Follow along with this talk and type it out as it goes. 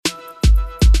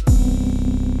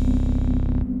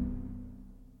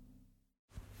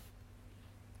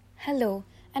Hello,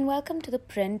 and welcome to the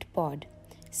Print Pod.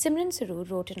 Simran Sarur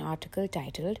wrote an article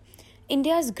titled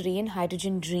India's Green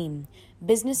Hydrogen Dream.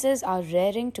 Businesses are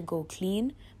raring to go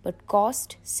clean, but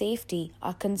cost, safety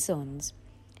are concerns.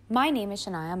 My name is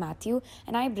Shania Matthew,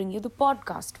 and I bring you the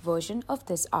podcast version of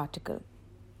this article.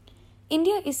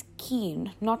 India is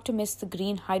keen not to miss the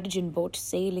green hydrogen boat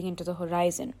sailing into the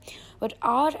horizon, but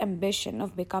our ambition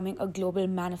of becoming a global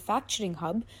manufacturing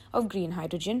hub of green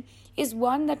hydrogen is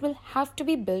one that will have to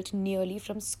be built nearly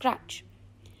from scratch.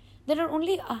 There are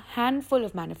only a handful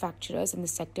of manufacturers in the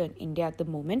sector in India at the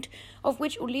moment, of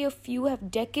which only a few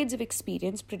have decades of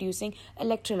experience producing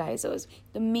electrolyzers,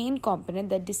 the main component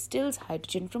that distills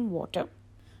hydrogen from water.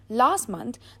 Last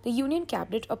month, the Union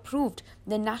Cabinet approved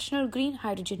the National Green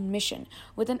Hydrogen Mission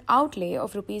with an outlay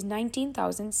of Rs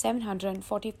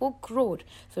 19,744 crore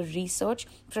for research,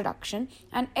 production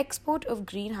and export of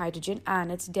green hydrogen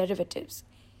and its derivatives.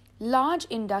 Large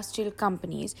industrial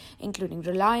companies, including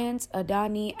Reliance,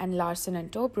 Adani and Larsen &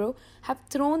 Toubro, have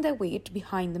thrown their weight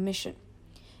behind the mission.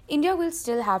 India will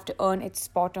still have to earn its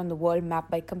spot on the world map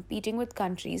by competing with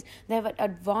countries that have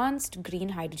advanced green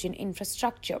hydrogen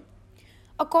infrastructure.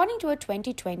 According to a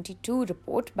 2022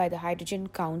 report by the Hydrogen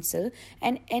Council,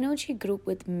 an energy group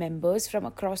with members from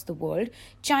across the world,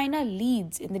 China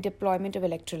leads in the deployment of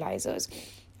electrolyzers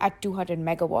at 200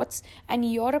 megawatts,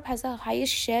 and Europe has the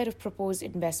highest share of proposed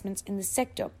investments in the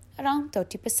sector, around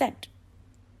 30%.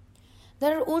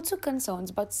 There are also concerns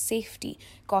about safety,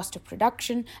 cost of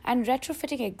production, and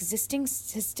retrofitting existing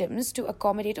systems to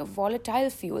accommodate a volatile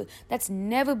fuel that's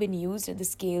never been used at the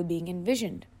scale being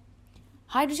envisioned.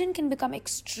 Hydrogen can become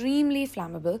extremely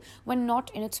flammable when not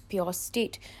in its pure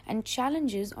state, and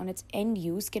challenges on its end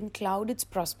use can cloud its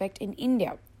prospect in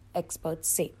India, experts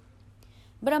say.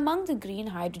 But among the green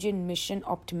hydrogen mission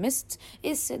optimists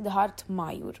is Siddharth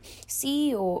Mayur,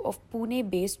 CEO of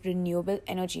Pune-based renewable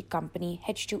energy company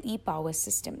H2E Power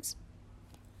Systems.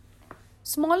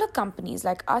 Smaller companies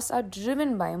like us are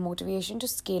driven by a motivation to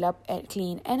scale up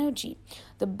clean energy.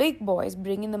 The big boys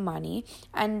bring in the money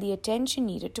and the attention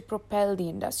needed to propel the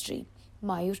industry,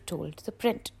 Mayur told The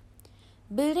Print.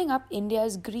 Building up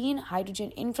India's green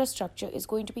hydrogen infrastructure is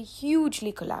going to be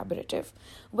hugely collaborative.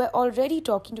 We're already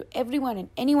talking to everyone and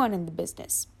anyone in the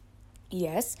business.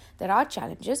 Yes, there are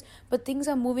challenges, but things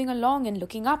are moving along and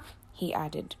looking up, he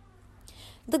added.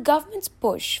 The government's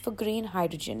push for green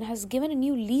hydrogen has given a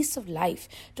new lease of life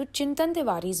to Chintan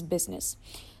Tiwari's business.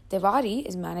 Tiwari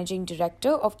is managing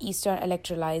director of Eastern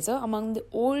Electrolyzer, among the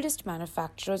oldest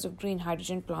manufacturers of green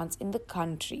hydrogen plants in the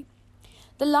country.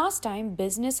 The last time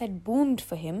business had boomed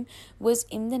for him was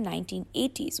in the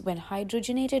 1980s when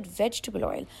hydrogenated vegetable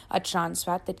oil, a trans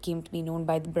fat that came to be known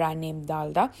by the brand name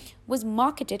Dalda, was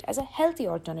marketed as a healthy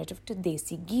alternative to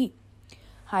desi ghee.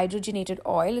 Hydrogenated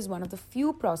oil is one of the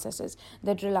few processes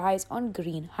that relies on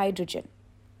green hydrogen.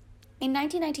 In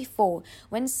 1994,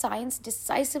 when science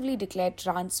decisively declared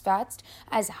trans fats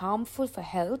as harmful for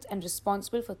health and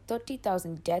responsible for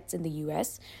 30,000 deaths in the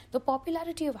US, the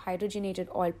popularity of hydrogenated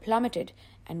oil plummeted,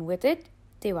 and with it,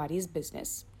 Tiwari's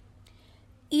business.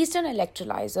 Eastern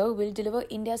Electrolyzer will deliver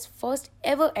India's first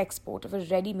ever export of a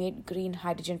ready-made green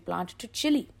hydrogen plant to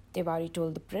Chile, Tiwari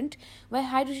told The Print, where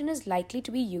hydrogen is likely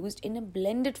to be used in a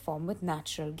blended form with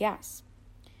natural gas.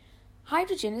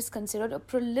 Hydrogen is considered a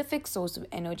prolific source of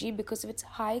energy because of its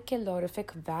high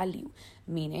calorific value,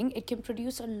 meaning it can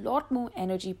produce a lot more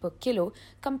energy per kilo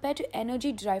compared to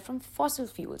energy derived from fossil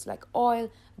fuels like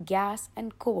oil, gas,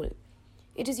 and coal.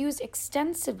 It is used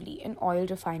extensively in oil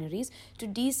refineries to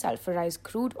desulfurize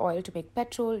crude oil to make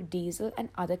petrol, diesel, and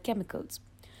other chemicals.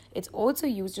 It's also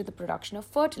used in the production of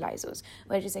fertilizers,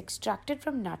 where it is extracted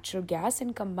from natural gas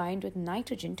and combined with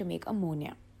nitrogen to make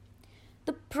ammonia.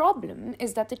 The problem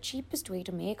is that the cheapest way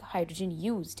to make hydrogen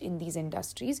used in these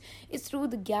industries is through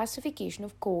the gasification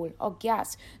of coal or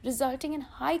gas, resulting in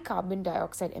high carbon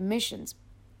dioxide emissions,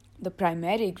 the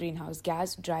primary greenhouse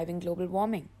gas driving global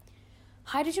warming.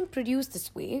 Hydrogen produced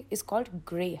this way is called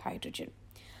grey hydrogen.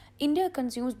 India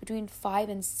consumes between 5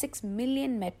 and 6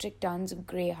 million metric tons of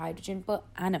grey hydrogen per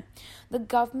annum. The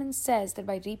government says that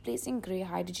by replacing grey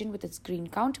hydrogen with its green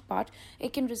counterpart,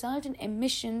 it can result in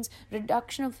emissions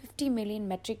reduction of 50 million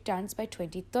metric tons by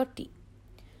 2030.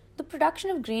 The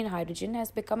production of green hydrogen has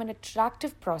become an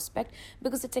attractive prospect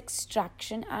because its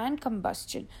extraction and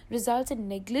combustion results in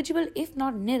negligible, if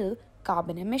not nil,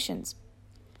 carbon emissions.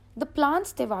 The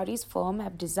plants Tiwari's firm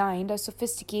have designed are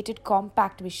sophisticated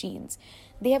compact machines.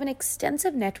 They have an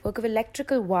extensive network of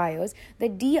electrical wires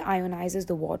that deionizes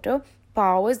the water,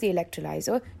 powers the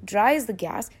electrolyzer, dries the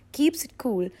gas, keeps it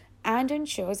cool, and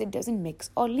ensures it doesn't mix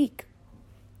or leak.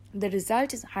 The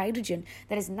result is hydrogen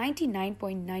that is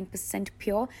 99.9%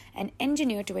 pure and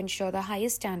engineered to ensure the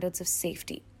highest standards of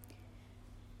safety.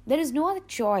 There is no other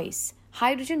choice.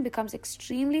 Hydrogen becomes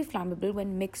extremely flammable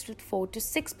when mixed with 4 to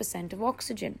 6% of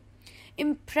oxygen.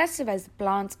 Impressive as the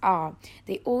plants are,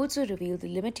 they also reveal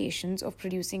the limitations of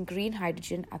producing green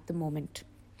hydrogen at the moment.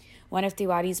 One of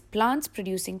Tiwari's plants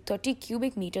producing 30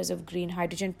 cubic meters of green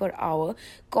hydrogen per hour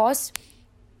costs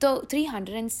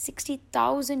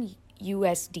 360,000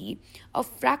 USD, a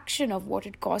fraction of what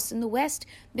it costs in the West,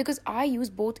 because I use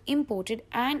both imported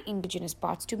and indigenous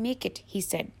parts to make it, he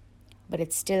said. But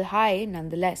it's still high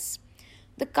nonetheless.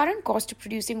 The current cost of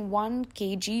producing 1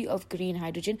 kg of green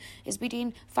hydrogen is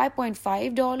between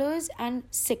 $5.5 and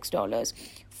 $6,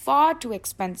 far too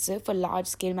expensive for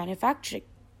large-scale manufacturing.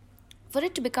 For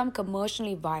it to become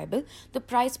commercially viable, the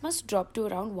price must drop to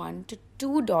around $1 to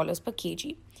 $2 per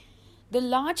kg. The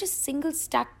largest single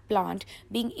stack plant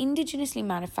being indigenously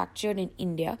manufactured in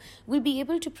India will be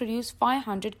able to produce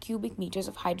 500 cubic meters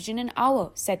of hydrogen an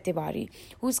hour, said Tiwari,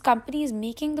 whose company is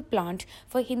making the plant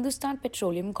for Hindustan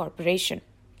Petroleum Corporation.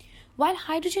 While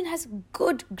hydrogen has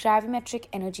good gravimetric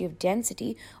energy of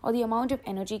density, or the amount of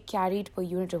energy carried per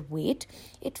unit of weight,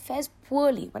 it fares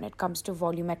poorly when it comes to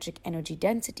volumetric energy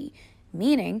density,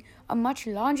 meaning a much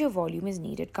larger volume is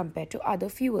needed compared to other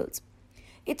fuels.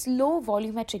 Its low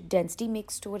volumetric density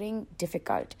makes storing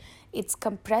difficult. It's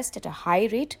compressed at a high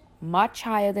rate, much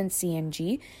higher than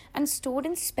CNG, and stored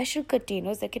in special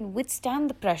containers that can withstand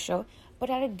the pressure but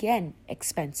are again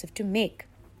expensive to make.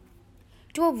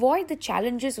 To avoid the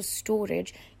challenges of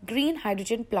storage, green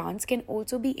hydrogen plants can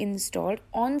also be installed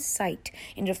on site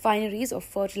in refineries or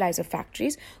fertilizer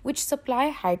factories which supply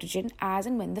hydrogen as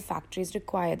and when the factories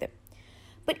require them.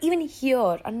 But even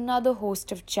here, another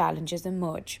host of challenges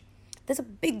emerge. There's a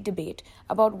big debate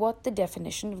about what the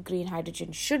definition of green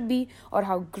hydrogen should be or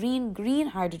how green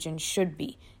hydrogen should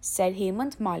be, said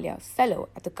Hemant Malia, fellow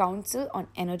at the Council on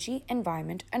Energy,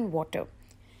 Environment and Water.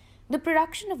 The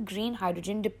production of green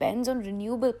hydrogen depends on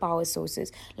renewable power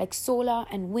sources like solar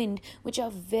and wind, which are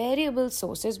variable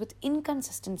sources with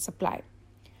inconsistent supply.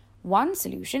 One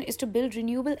solution is to build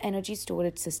renewable energy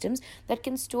storage systems that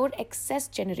can store excess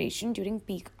generation during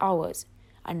peak hours.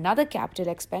 Another capital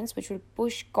expense which will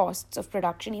push costs of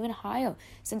production even higher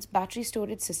since battery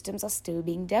storage systems are still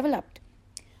being developed.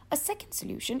 A second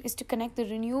solution is to connect the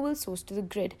renewable source to the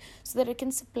grid so that it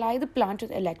can supply the plant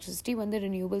with electricity when the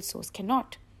renewable source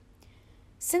cannot.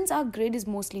 Since our grid is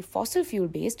mostly fossil fuel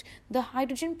based, the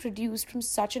hydrogen produced from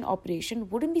such an operation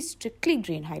wouldn't be strictly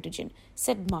green hydrogen,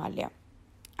 said Malia,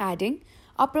 adding,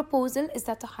 our proposal is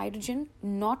that the hydrogen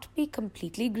not be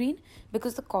completely green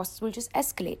because the costs will just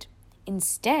escalate.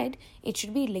 Instead, it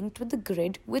should be linked with the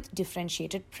grid with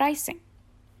differentiated pricing.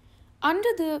 Under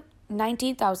the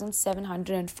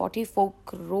 19,744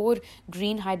 crore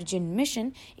green hydrogen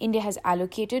mission, India has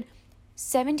allocated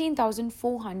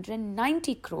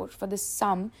 17,490 crore for the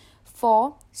sum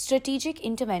for strategic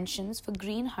interventions for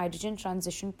green hydrogen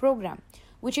transition program,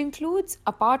 which includes,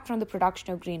 apart from the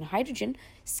production of green hydrogen,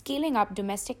 scaling up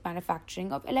domestic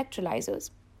manufacturing of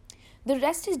electrolyzers. The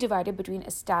rest is divided between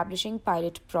establishing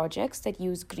pilot projects that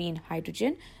use green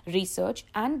hydrogen, research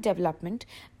and development,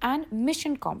 and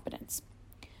mission components.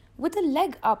 With a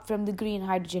leg up from the green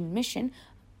hydrogen mission,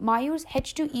 Mayur's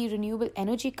H2E renewable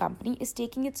energy company is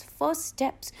taking its first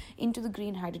steps into the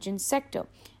green hydrogen sector,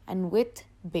 and with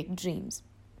big dreams.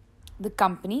 The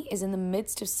company is in the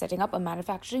midst of setting up a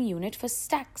manufacturing unit for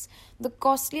stacks, the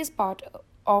costliest part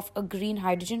of a green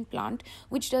hydrogen plant,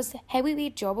 which does the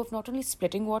heavyweight job of not only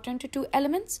splitting water into two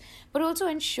elements, but also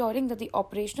ensuring that the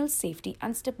operational safety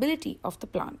and stability of the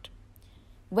plant.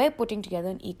 We're putting together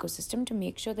an ecosystem to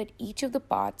make sure that each of the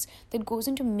parts that goes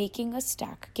into making a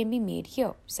stack can be made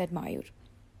here, said Mayur.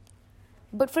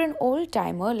 But for an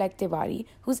old-timer like Tiwari,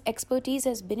 whose expertise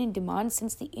has been in demand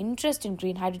since the interest in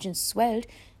green hydrogen swelled,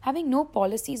 having no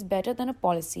policy is better than a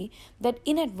policy that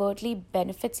inadvertently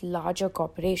benefits larger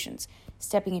corporations.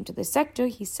 Stepping into the sector,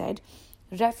 he said,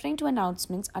 referring to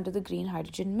announcements under the green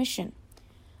hydrogen mission.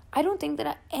 I don't think there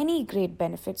are any great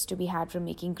benefits to be had from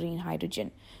making green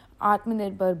hydrogen.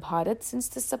 Atmanirbhar Bharat, since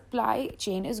the supply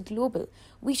chain is global,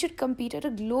 we should compete at a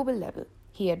global level,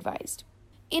 he advised.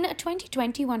 In a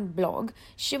 2021 blog,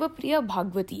 Shivapriya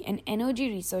Bhagwati, an energy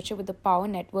researcher with the Power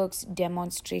Networks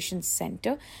Demonstration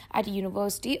Centre at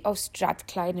University of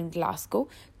Strathclyde in Glasgow,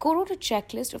 co-wrote a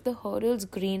checklist of the hurdles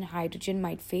green hydrogen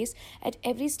might face at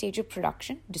every stage of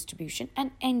production, distribution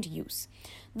and end use.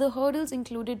 The hurdles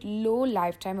included low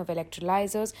lifetime of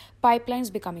electrolyzers,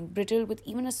 pipelines becoming brittle with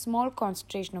even a small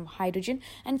concentration of hydrogen,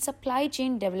 and supply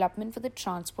chain development for the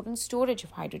transport and storage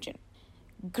of hydrogen.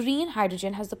 green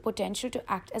hydrogen has the potential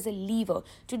to act as a lever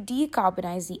to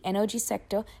decarbonize the energy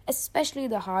sector, especially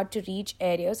the hard to reach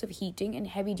areas of heating and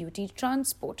heavy duty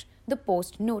transport, the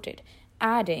Post noted,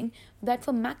 adding that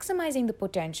for maximizing the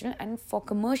potential and for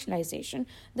commercialization,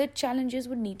 the challenges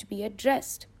would need to be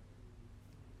addressed.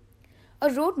 A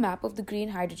roadmap of the green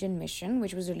hydrogen mission,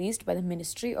 which was released by the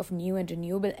Ministry of New and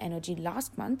Renewable Energy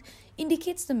last month,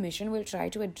 indicates the mission will try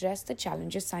to address the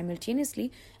challenges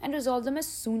simultaneously and resolve them as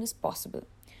soon as possible.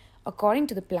 According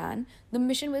to the plan, the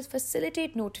mission will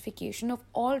facilitate notification of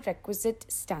all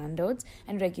requisite standards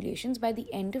and regulations by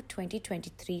the end of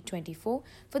 2023-24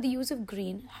 for the use of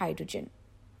green hydrogen.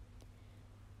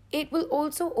 It will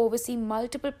also oversee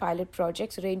multiple pilot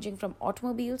projects ranging from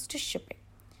automobiles to shipping.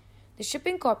 The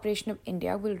Shipping Corporation of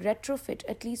India will retrofit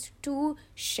at least 2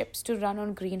 ships to run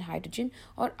on green hydrogen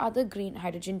or other green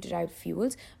hydrogen derived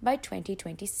fuels by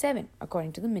 2027,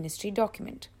 according to the ministry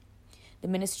document. The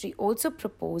ministry also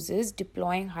proposes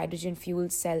deploying hydrogen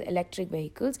fuel cell electric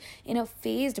vehicles in a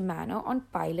phased manner on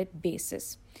pilot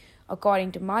basis.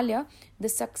 According to Malia, the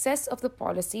success of the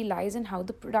policy lies in how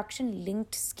the production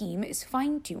linked scheme is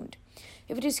fine tuned.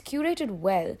 If it is curated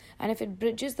well and if it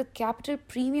bridges the capital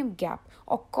premium gap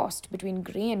or cost between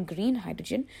grey and green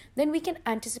hydrogen, then we can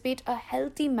anticipate a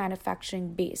healthy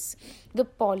manufacturing base. The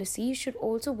policy should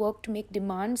also work to make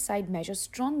demand side measures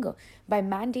stronger by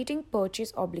mandating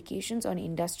purchase obligations on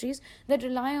industries that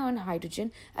rely on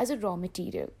hydrogen as a raw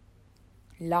material.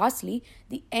 Lastly,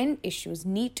 the end issues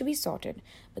need to be sorted,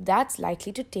 but that's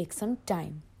likely to take some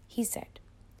time, he said.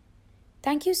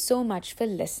 Thank you so much for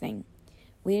listening.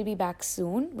 We'll be back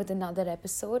soon with another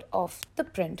episode of The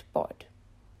Print Pod.